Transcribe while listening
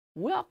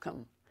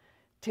Welcome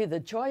to the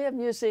Joy of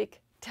Music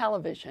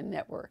television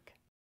network.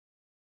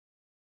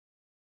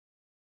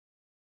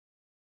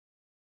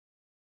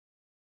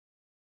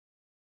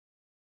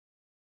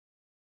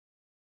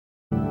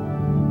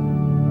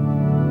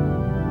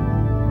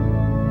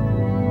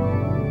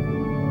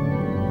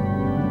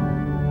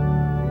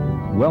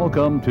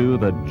 Welcome to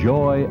the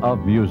Joy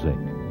of Music.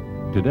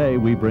 Today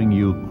we bring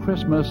you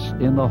Christmas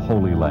in the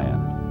Holy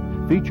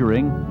Land,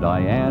 featuring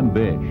Diane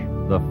Bish,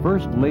 the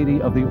First Lady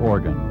of the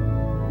Organ,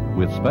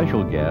 with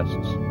special guests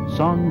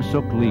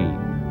Sook Lee,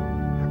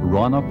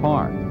 Ronna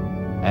Park,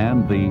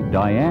 and the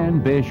Diane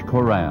Bish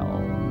Chorale.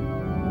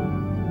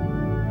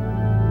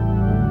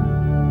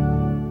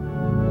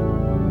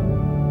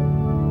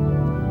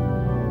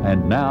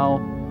 And now,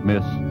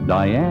 Miss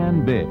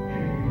Diane Bish.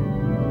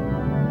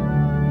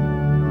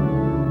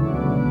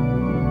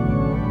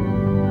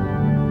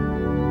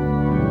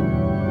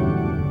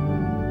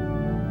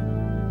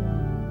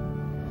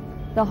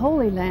 The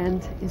Holy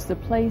Land is the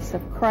place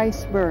of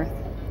Christ's birth.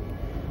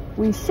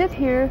 We sit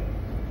here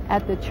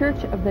at the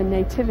Church of the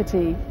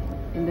Nativity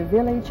in the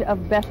village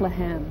of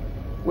Bethlehem,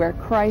 where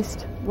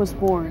Christ was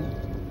born.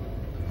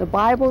 The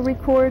Bible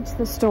records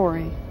the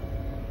story,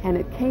 and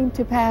it came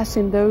to pass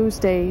in those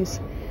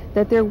days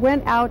that there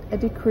went out a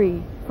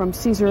decree from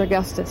Caesar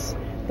Augustus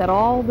that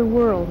all the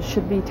world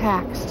should be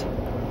taxed,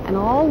 and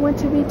all went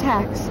to be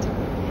taxed,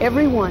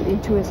 every one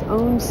into his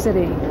own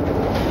city.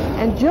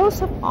 And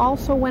Joseph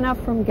also went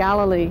up from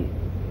Galilee,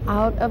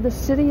 out of the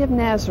city of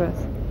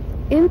Nazareth,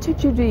 into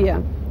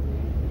Judea,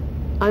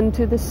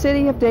 unto the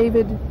city of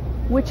David,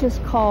 which is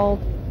called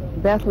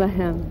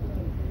Bethlehem,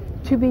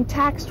 to be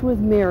taxed with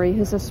Mary,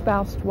 his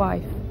espoused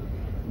wife,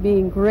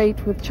 being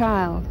great with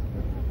child.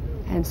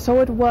 And so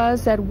it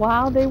was that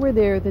while they were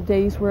there, the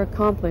days were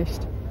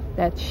accomplished,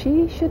 that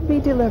she should be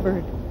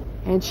delivered.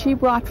 And she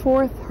brought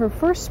forth her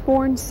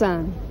firstborn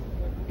son,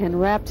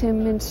 and wrapped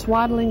him in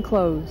swaddling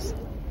clothes,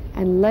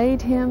 and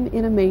laid him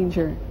in a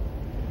manger,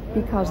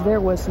 because there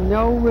was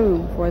no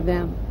room for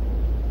them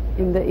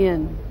in the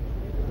inn.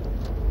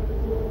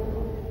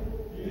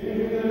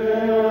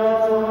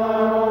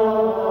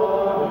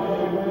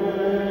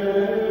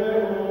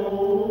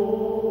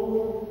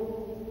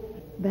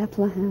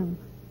 Bethlehem,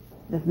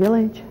 the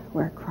village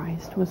where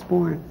Christ was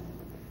born.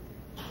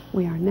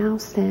 We are now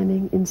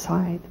standing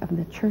inside of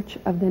the Church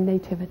of the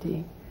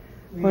Nativity,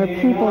 where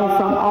people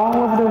from all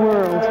over the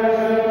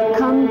world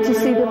come to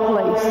see the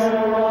place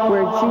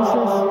where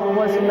Jesus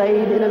was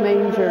laid in a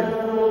manger,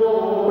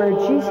 where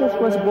Jesus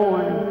was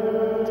born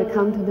to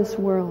come to this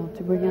world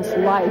to bring us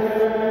life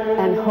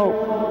and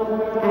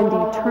hope and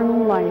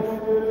eternal life.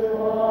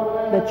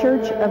 The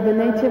Church of the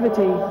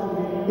Nativity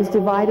is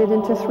divided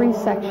into three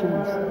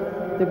sections: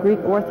 the Greek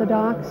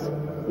Orthodox,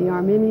 the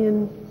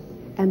Armenian,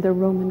 and the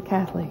Roman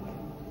Catholic.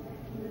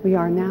 We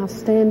are now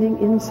standing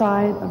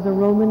inside of the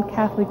Roman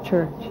Catholic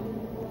Church,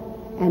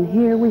 and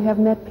here we have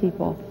met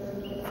people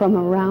from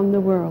around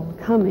the world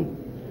coming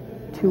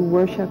to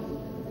worship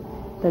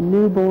the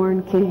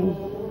newborn King.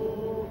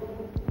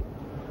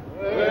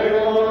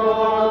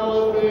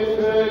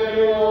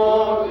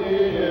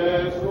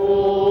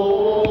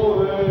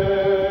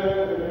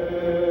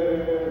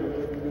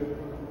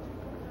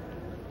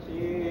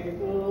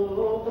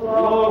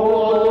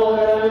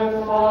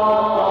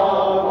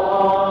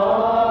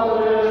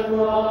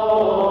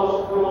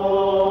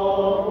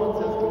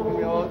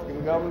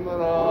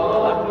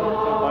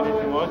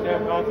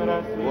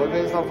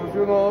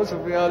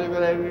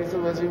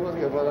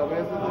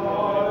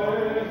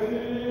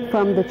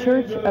 From the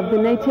Church of the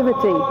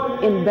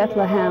Nativity in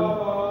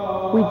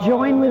Bethlehem, we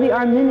join with the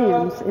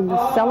Armenians in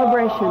the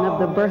celebration of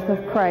the birth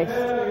of Christ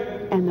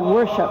and the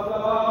worship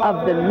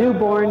of the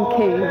newborn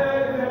King.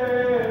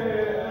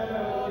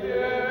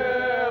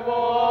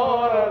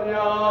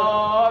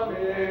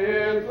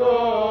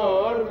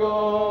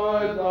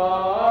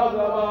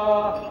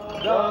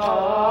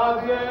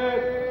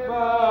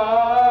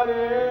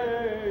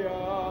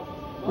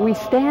 We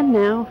stand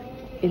now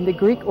in the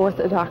Greek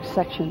Orthodox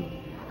section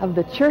of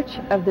the Church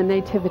of the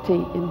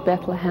Nativity in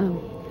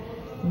Bethlehem.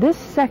 This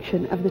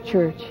section of the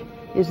church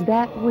is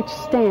that which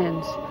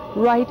stands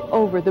right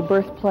over the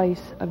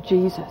birthplace of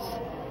Jesus.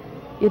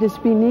 It is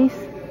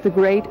beneath the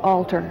great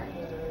altar.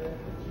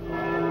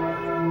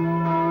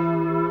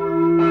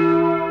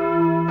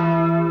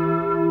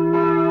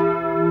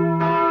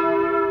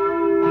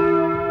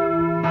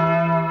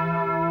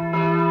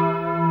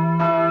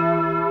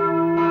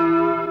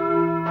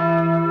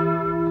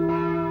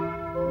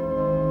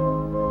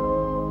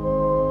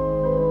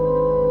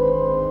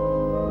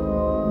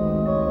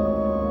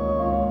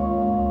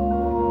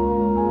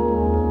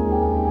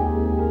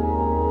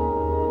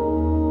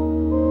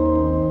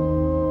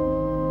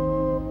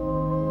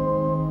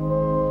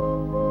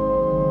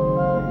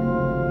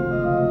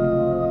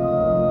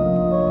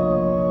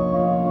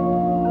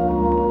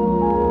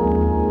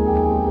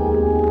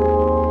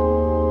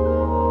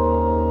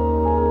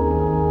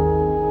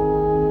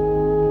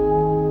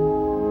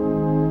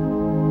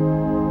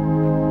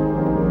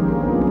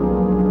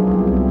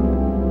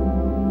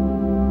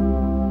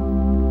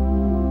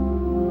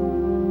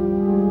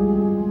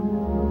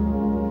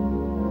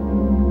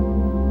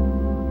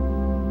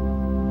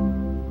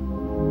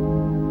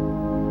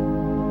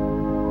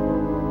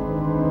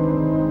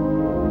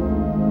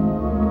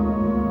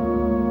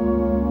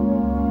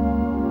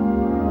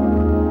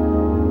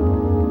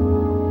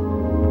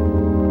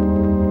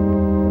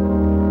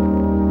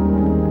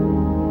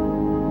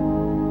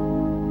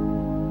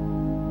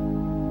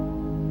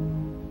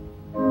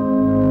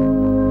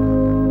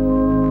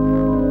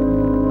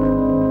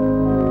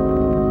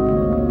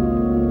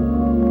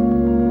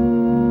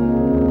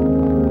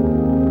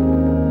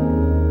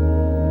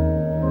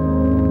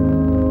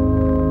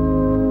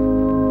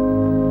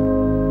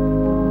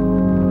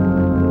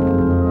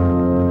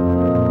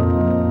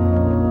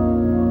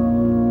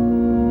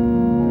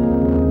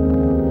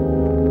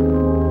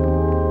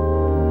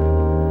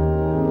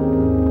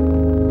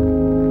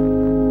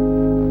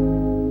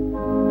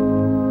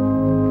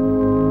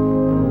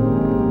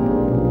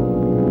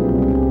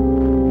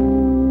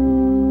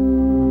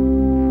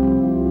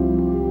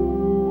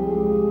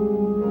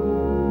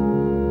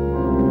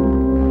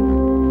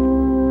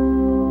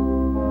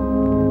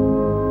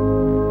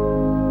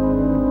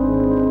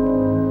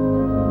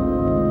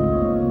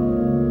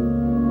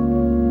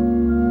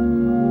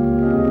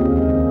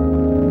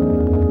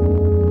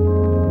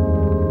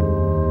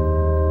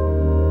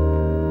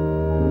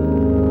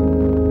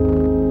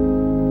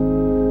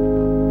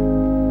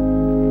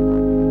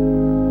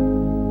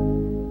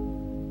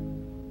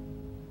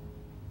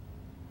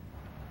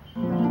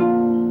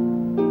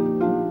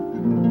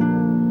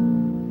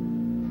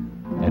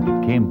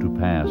 came to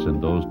pass in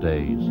those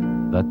days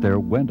that there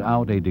went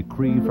out a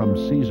decree from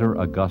Caesar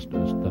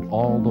Augustus that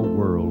all the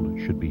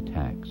world should be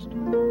taxed.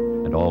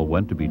 And all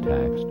went to be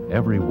taxed,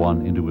 every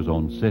one into his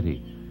own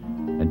city.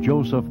 And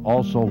Joseph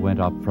also went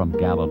up from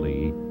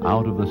Galilee,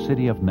 out of the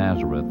city of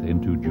Nazareth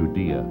into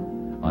Judea,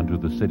 unto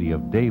the city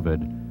of David,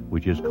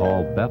 which is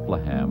called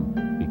Bethlehem,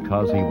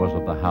 because he was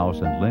of the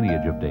house and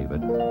lineage of David,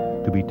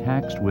 to be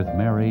taxed with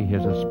Mary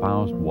his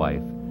espoused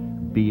wife,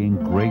 being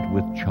great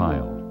with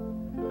child.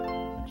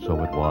 And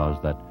so it was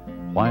that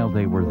while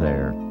they were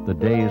there, the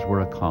days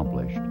were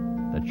accomplished,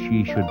 that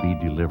she should be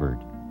delivered.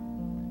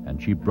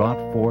 And she brought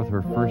forth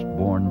her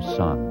firstborn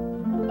son,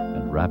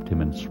 and wrapped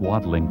him in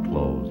swaddling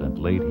clothes, and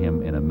laid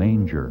him in a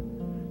manger,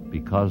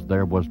 because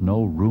there was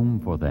no room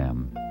for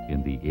them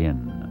in the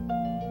inn.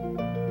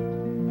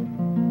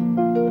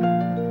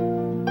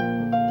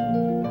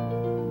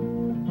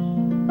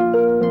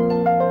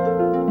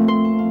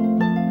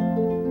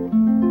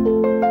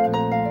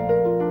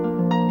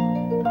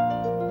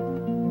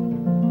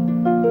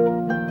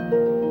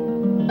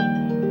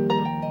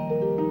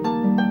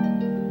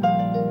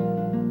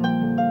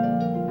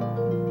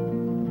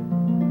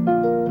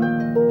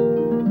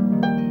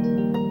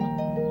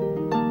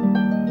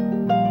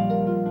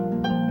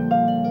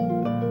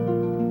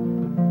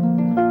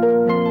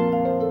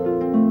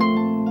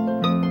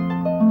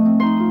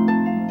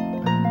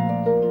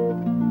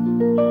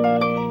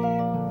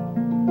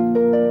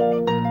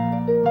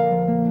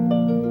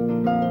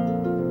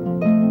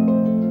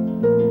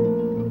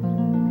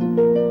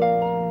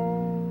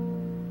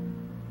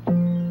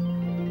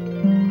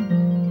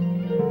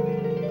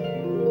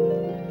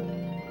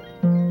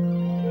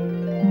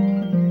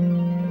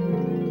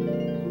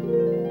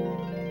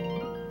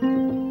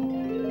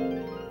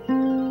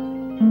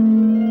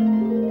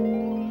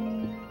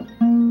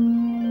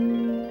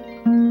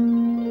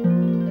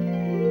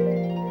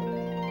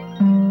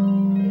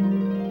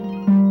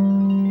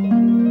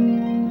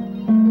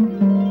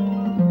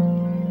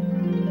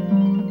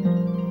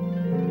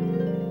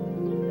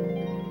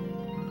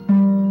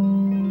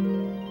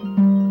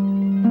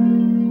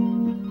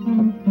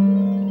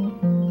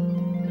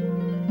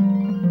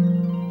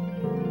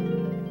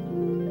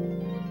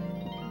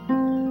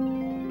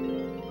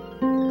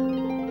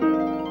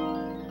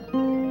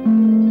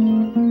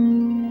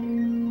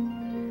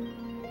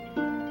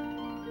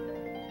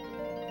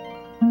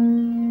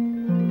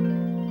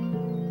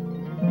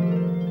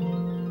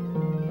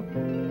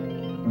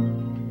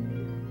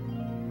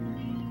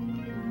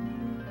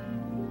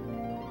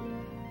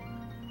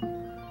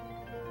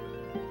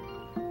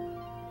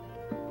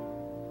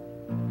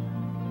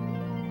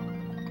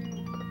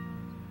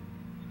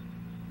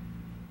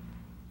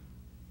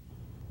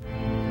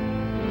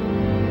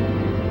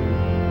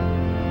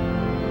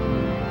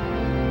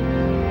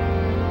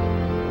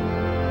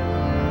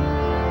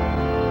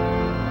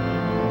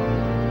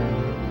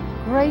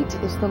 Great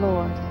is the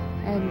Lord,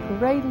 and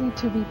greatly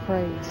to be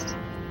praised,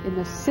 in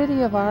the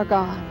city of our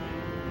God,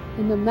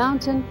 in the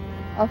mountain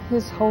of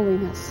his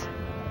holiness.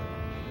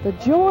 The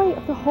joy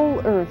of the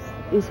whole earth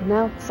is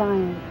Mount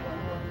Zion,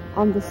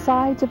 on the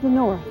sides of the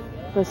north,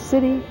 the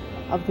city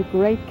of the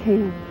great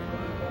King.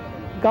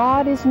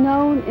 God is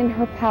known in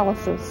her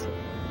palaces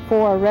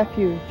for a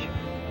refuge.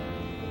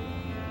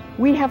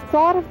 We have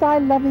thought of thy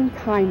loving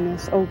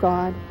kindness, O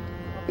God,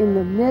 in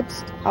the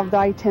midst of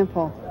thy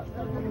temple.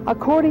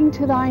 According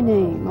to thy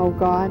name, O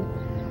God,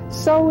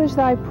 so is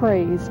thy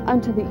praise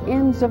unto the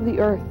ends of the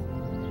earth.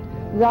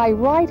 Thy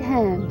right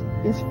hand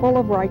is full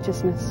of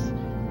righteousness.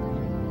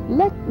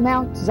 Let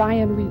Mount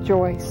Zion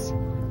rejoice.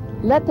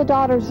 Let the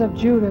daughters of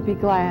Judah be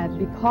glad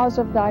because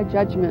of thy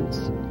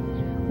judgments.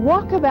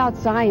 Walk about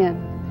Zion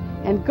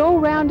and go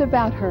round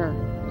about her.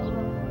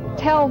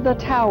 Tell the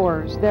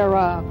towers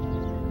thereof.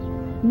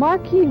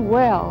 Mark ye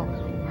well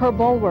her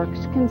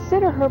bulwarks,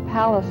 consider her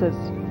palaces,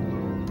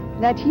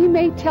 that ye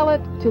may tell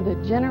it to the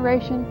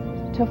generation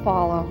to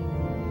follow.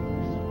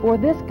 For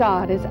this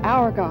God is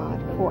our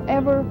God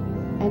forever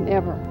and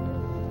ever.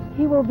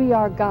 He will be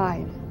our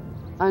guide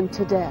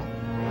unto death.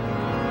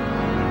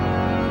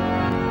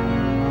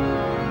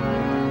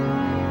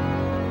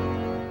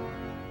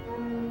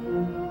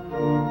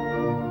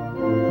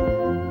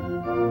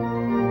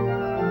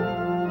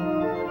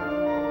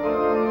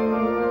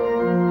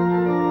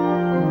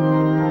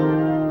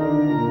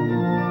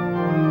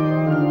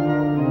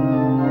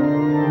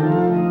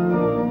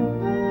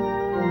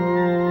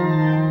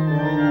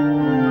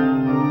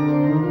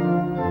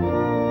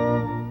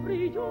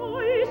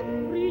 Rejoice,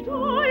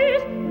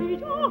 rejoice,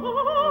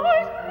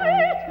 rejoice,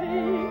 greatly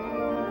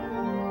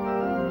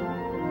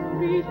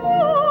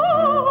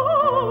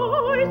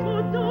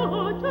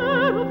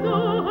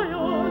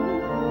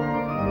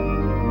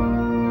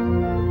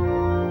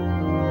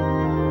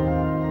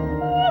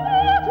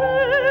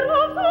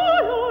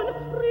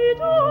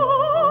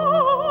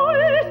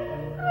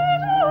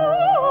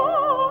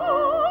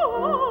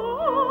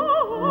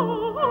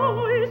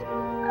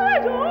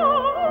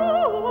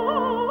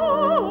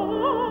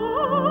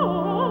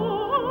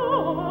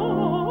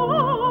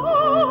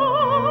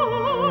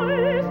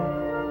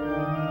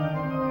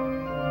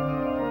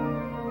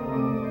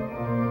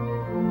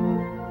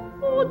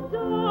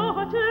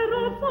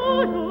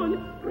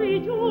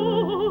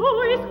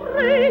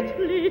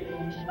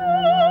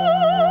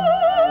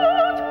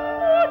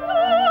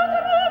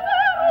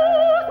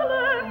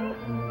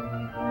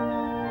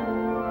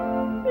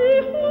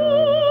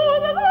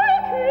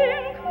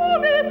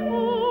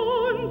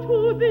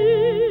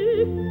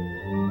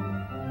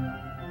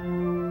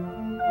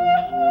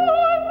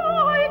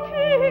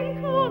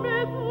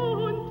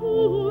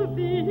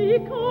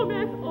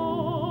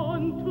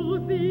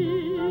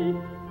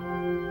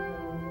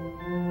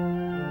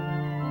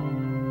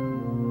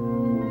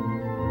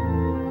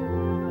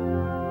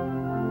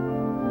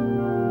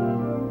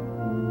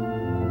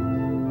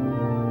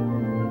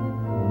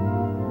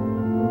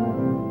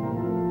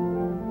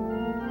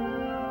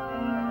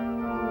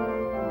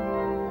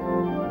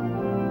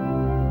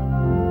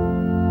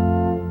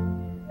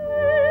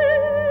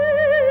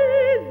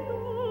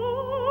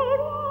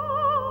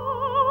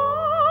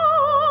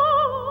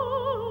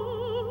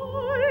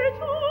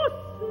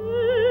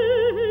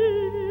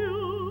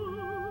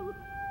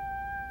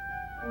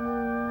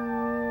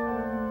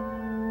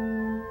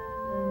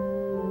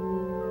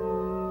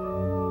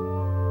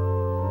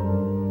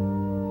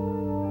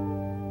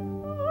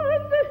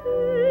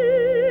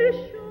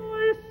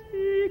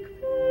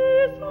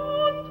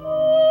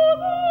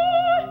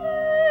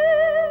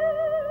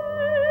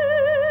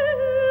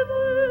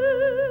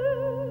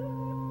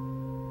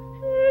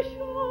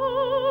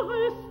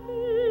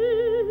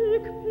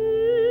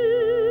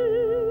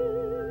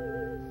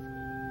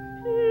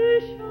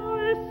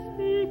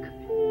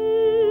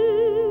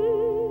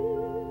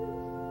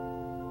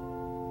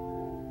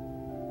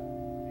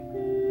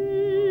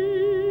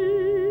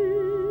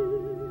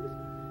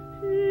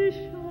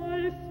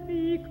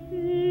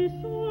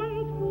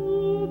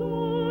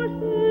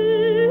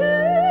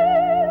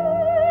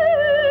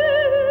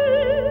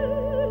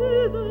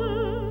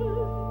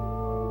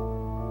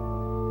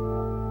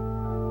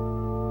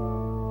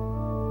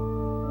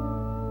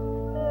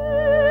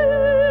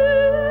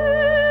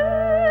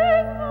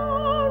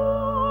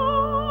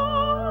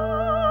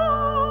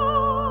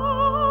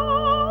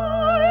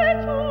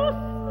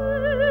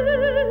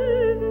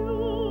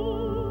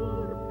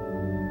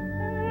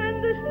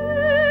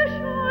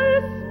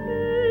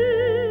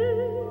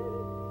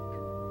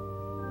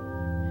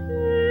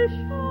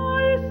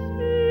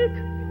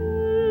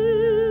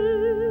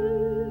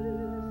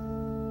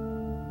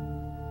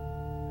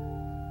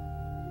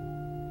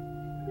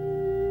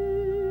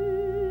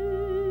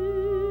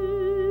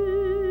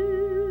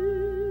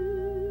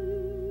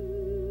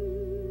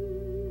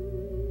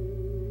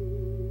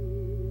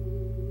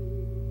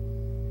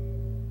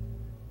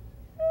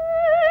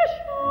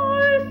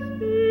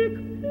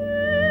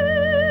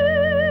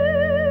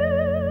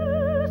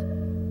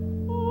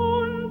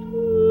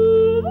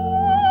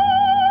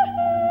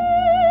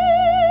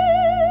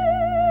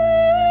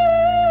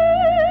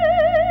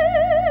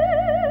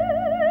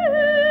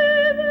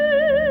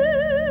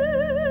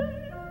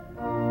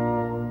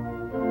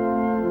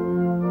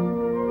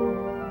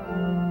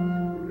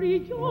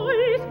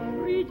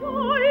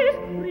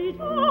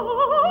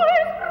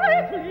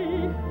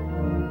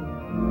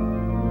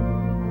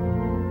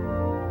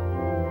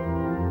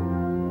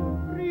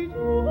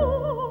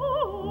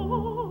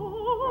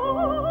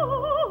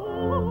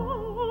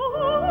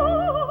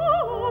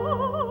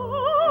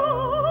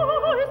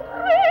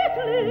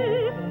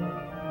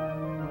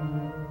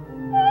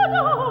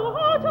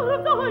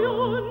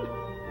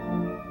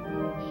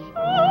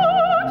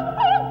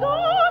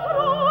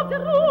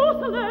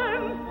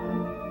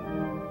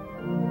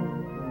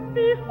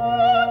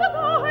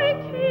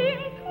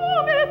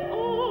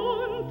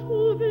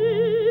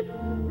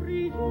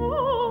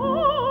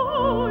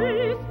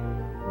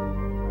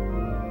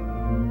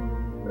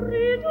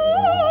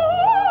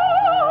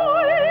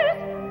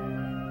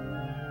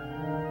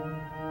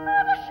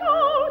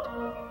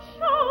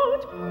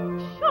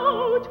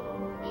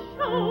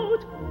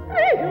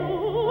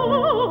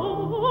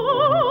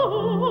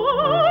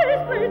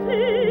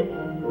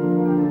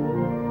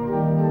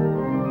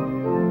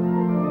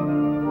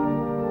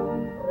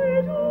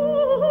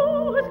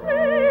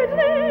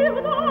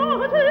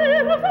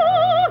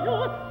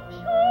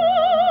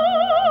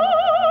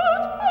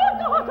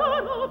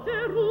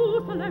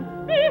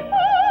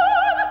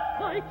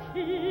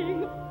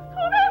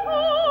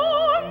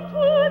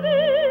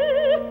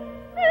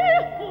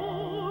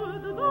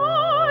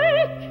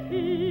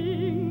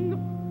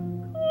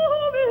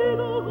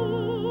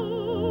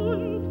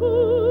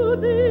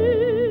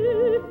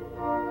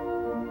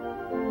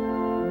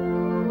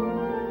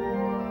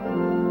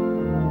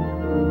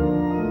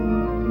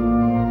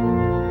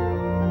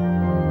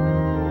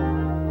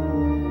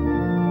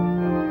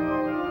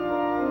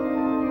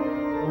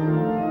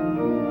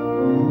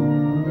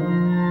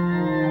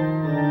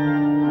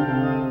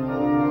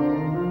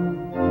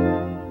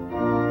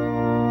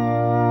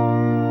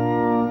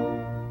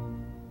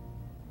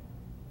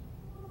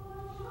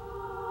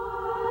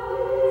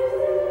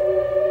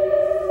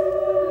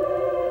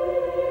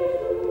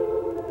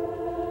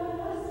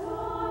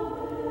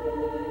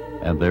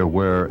And there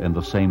were in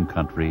the same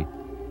country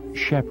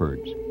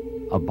shepherds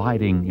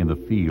abiding in the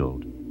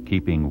field,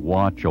 keeping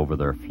watch over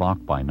their flock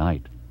by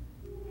night.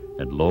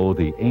 And lo,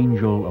 the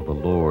angel of the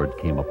Lord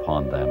came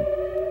upon them,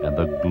 and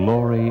the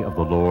glory of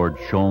the Lord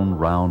shone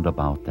round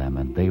about them,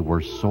 and they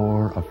were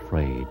sore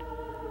afraid.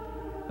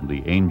 And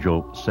the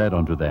angel said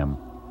unto them,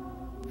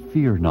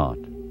 Fear not,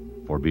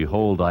 for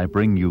behold, I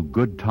bring you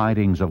good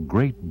tidings of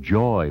great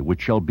joy,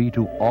 which shall be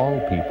to all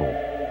people.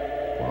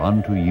 For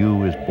unto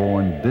you is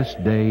born this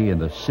day in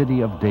the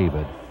city of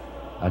David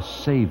a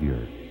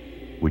Savior,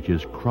 which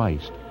is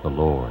Christ the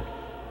Lord.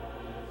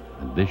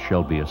 And this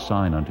shall be a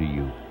sign unto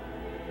you.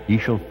 Ye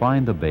shall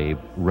find the babe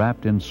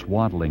wrapped in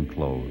swaddling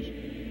clothes,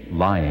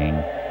 lying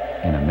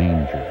in a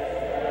manger.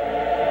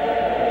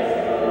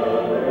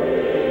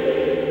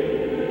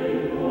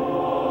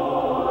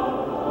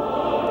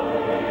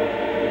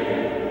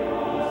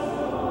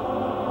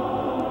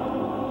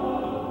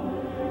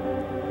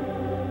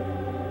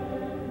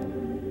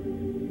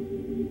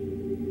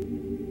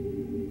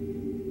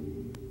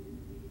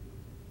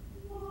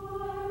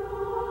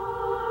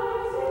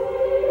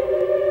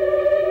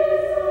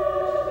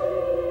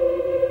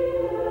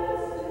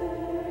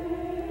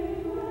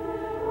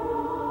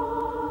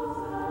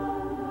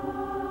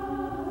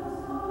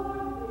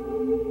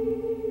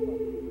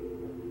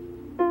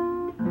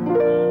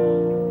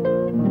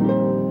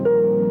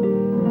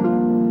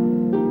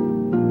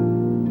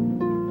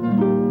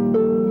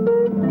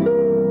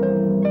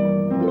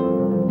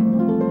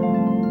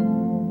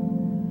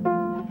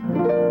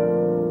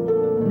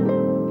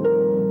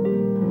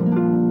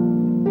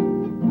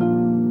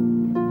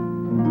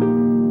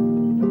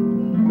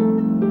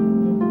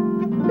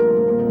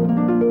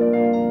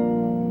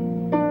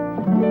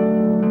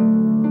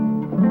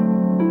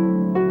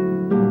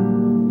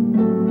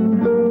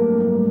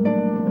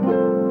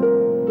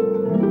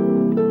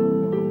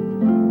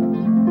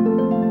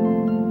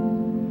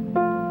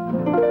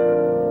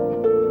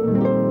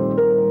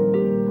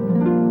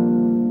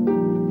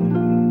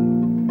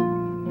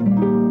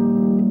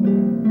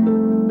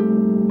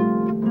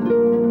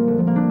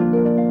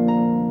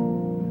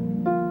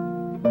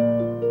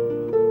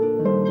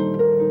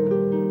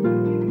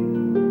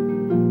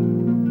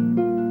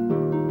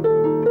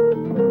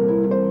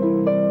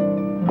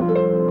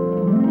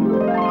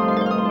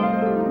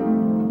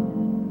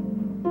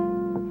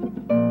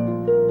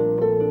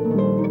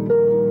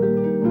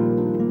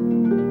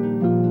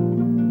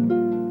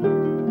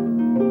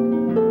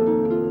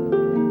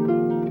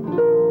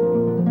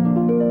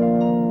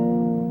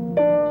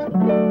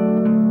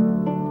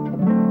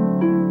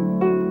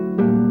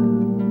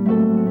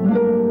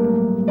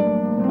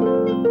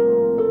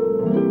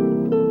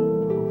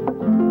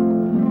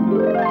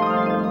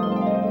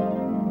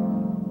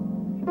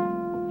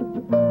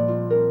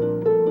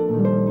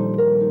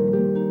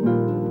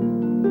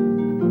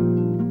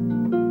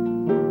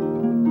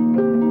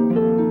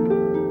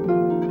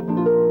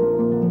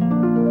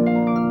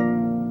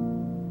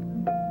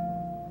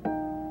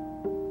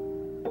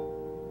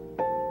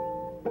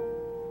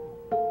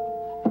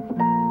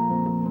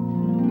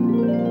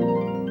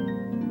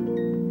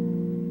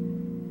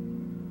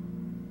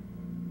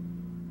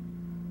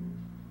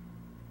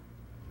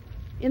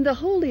 In the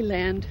Holy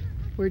Land,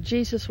 where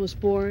Jesus was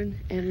born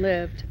and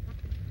lived,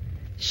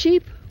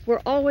 sheep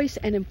were always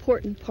an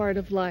important part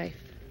of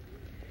life.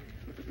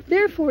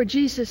 Therefore,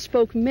 Jesus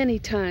spoke many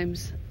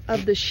times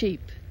of the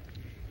sheep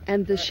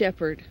and the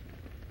shepherd.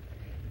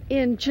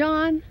 In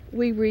John,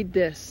 we read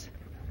this.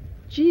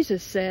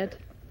 Jesus said,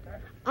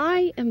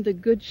 I am the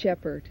good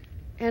shepherd,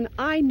 and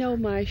I know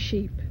my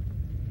sheep,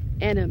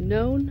 and am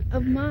known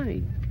of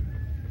mine.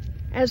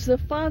 As the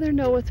Father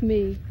knoweth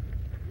me,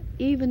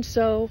 even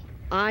so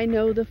I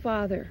know the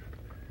Father,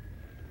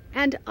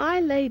 and I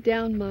lay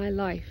down my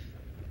life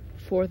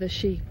for the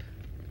sheep.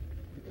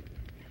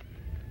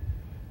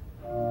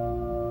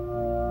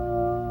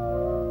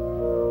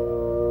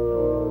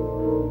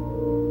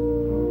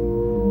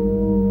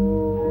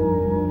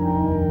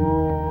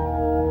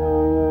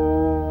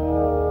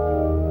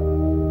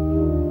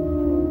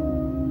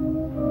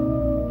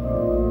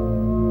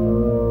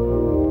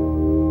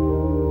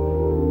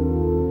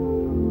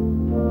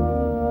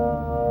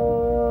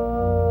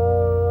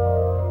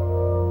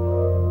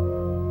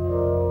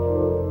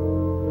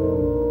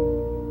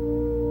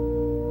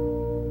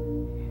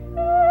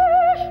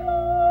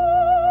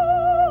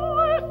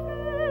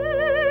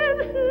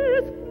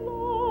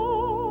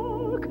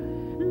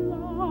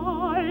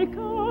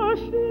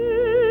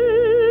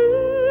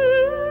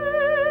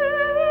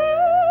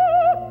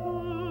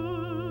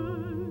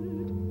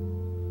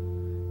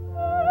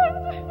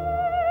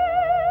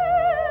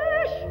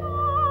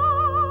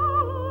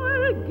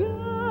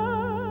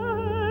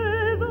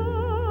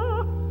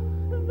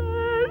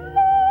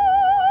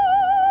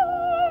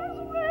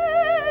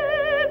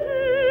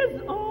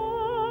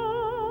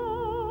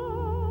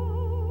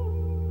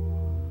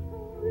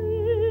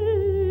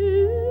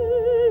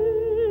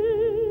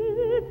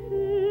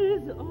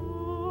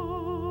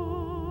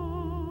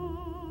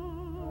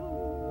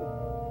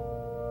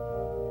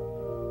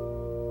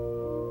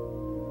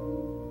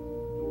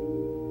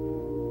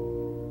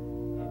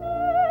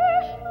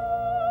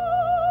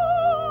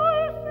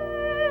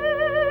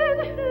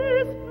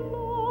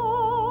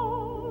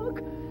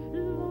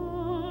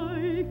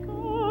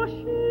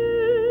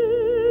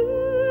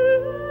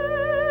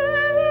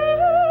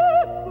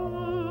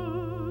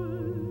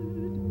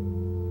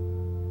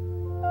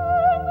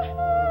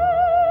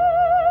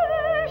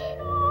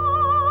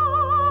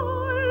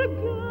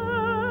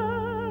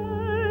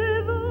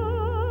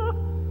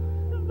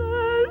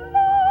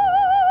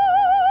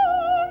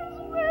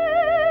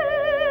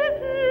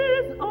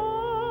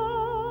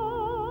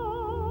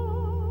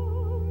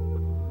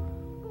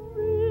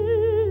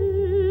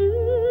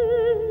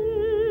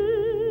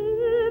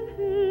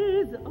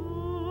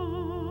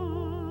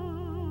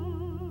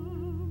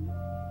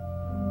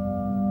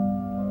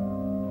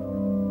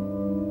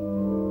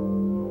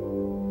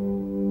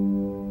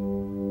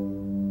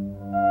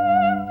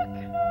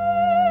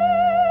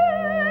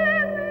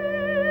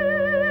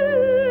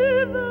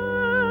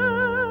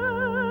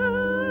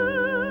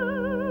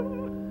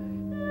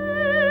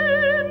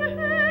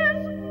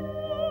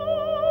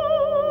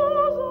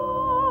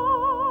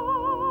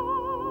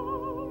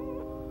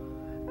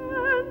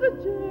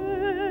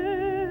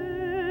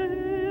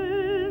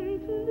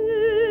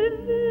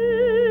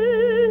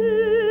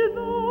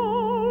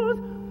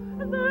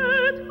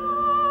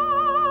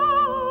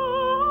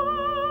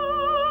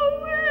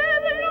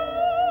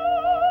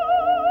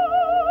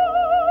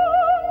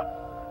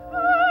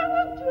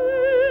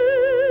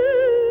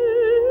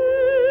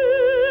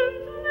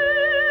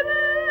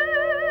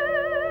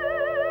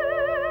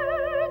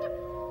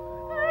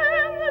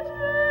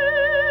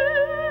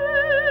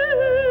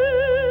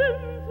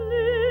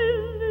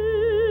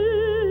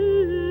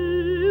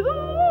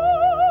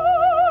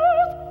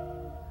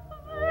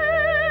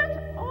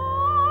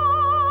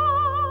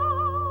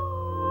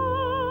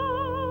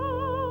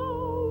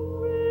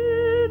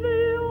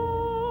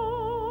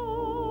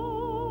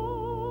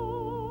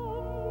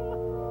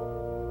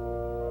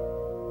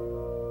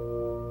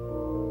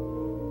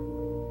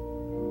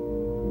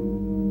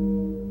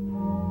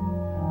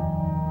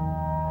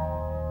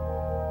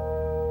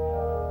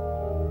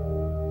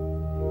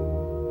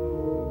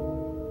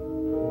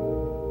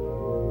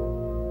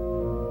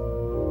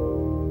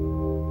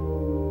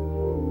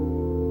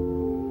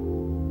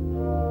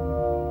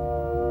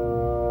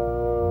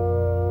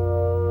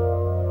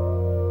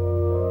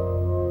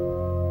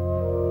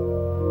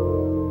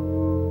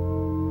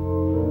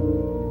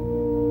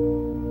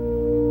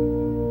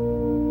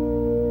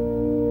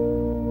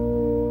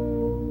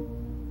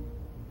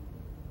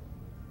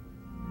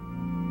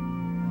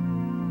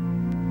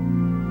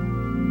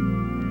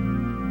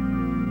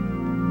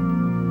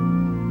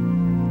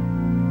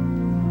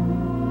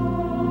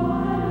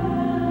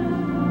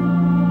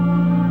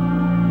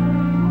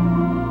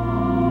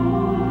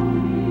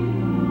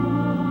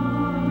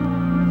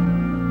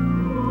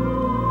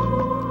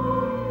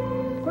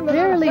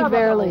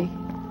 verily,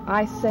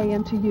 I say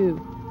unto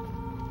you,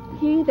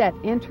 he that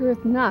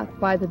entereth not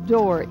by the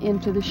door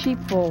into the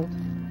sheepfold,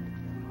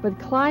 but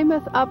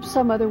climbeth up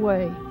some other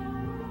way,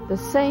 the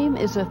same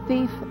is a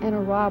thief and a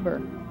robber.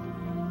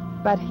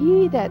 But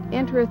he that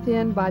entereth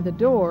in by the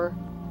door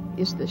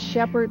is the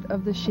shepherd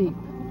of the sheep.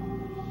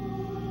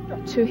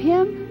 To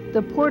him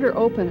the porter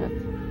openeth,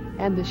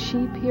 and the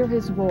sheep hear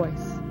his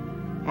voice.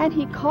 And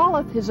he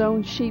calleth his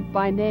own sheep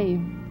by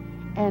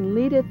name, and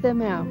leadeth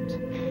them out.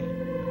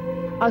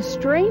 A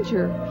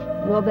stranger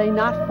will they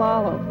not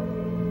follow,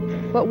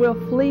 but will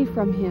flee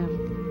from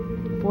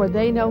him, for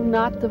they know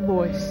not the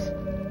voice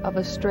of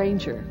a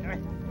stranger.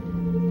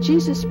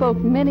 Jesus spoke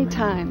many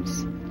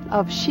times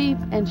of sheep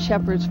and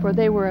shepherds, for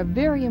they were a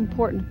very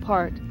important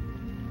part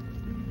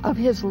of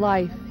his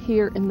life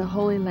here in the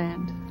Holy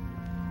Land.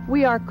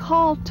 We are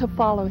called to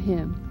follow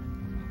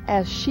him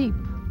as sheep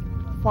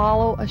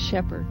follow a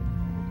shepherd.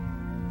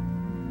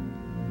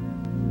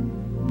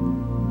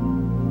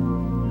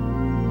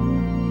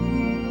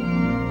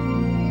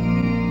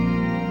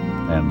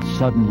 And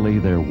suddenly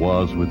there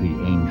was with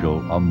the angel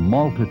a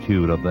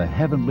multitude of the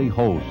heavenly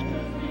host,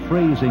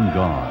 praising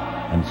God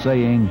and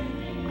saying,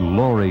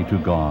 Glory to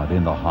God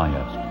in the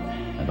highest,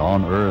 and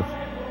on earth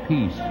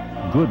peace,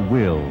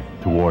 goodwill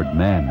toward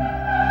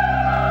men.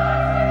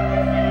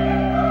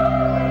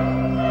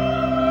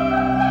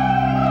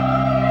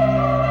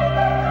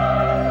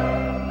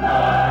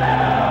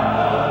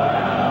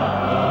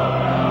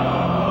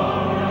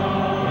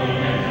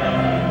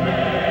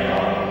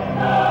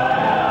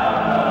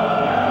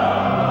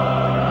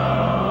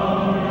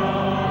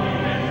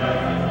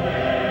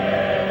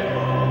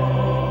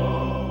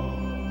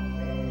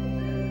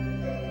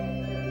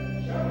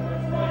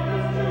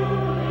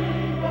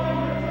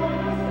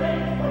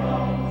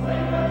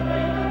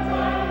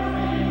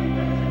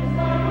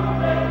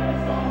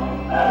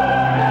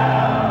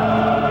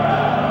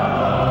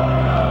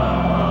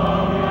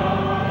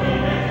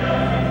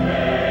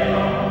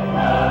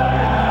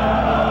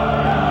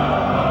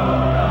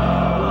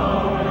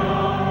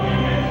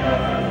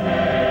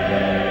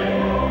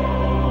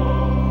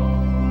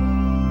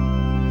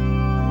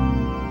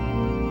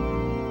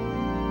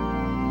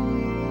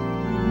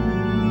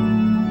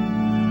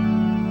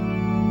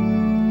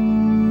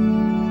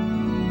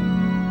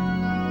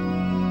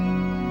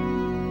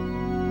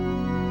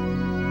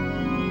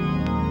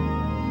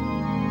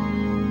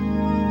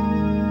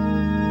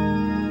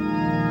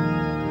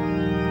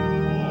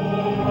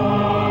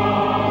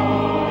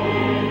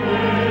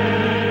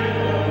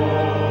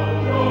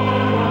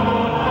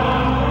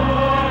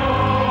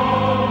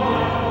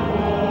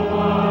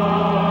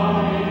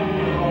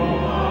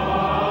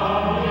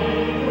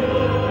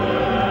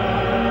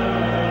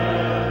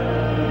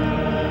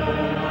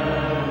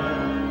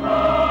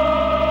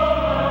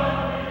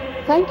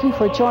 Thank you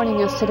for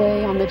joining us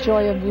today on The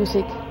Joy of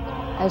Music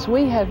as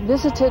we have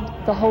visited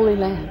the Holy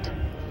Land.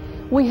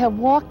 We have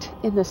walked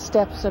in the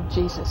steps of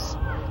Jesus.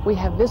 We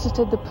have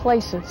visited the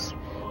places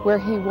where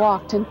he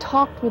walked and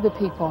talked with the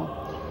people.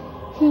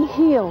 He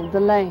healed the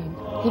lame.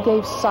 He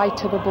gave sight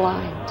to the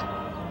blind.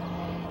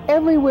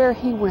 Everywhere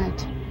he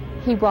went,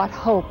 he brought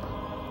hope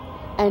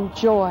and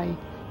joy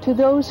to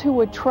those who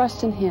would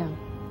trust in him.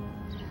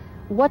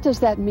 What does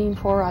that mean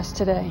for us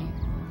today?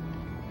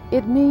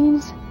 It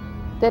means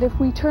that if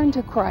we turn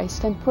to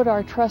Christ and put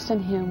our trust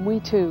in him, we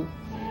too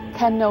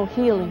can know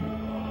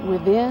healing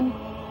within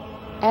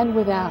and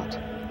without.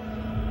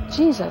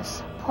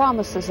 Jesus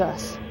promises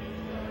us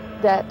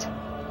that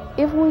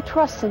if we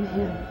trust in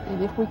him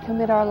and if we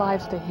commit our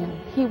lives to him,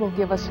 he will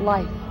give us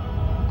life,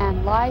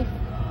 and life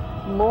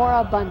more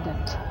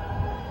abundant.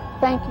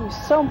 Thank you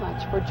so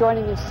much for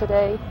joining us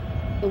today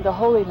in the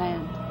Holy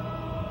Land,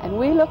 and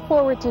we look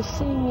forward to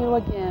seeing you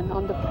again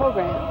on the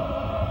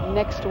program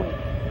next week.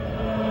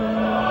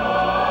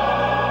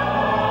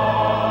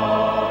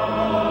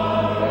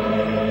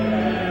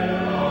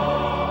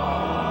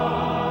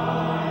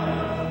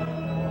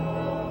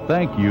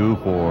 Thank you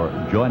for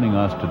joining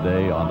us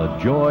today on The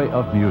Joy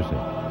of Music.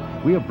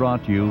 We have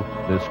brought you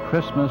this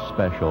Christmas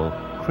special,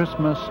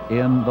 Christmas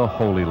in the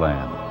Holy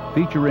Land,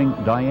 featuring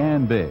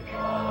Diane Bish,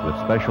 with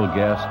special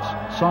guests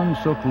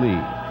Sook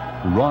Lee,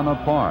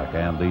 Rana Park,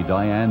 and the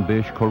Diane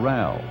Bish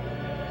Chorale.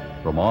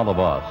 From all of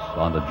us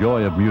on The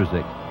Joy of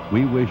Music,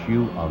 we wish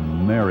you a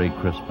Merry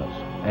Christmas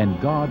and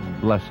God's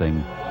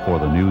blessing for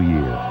the new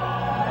year.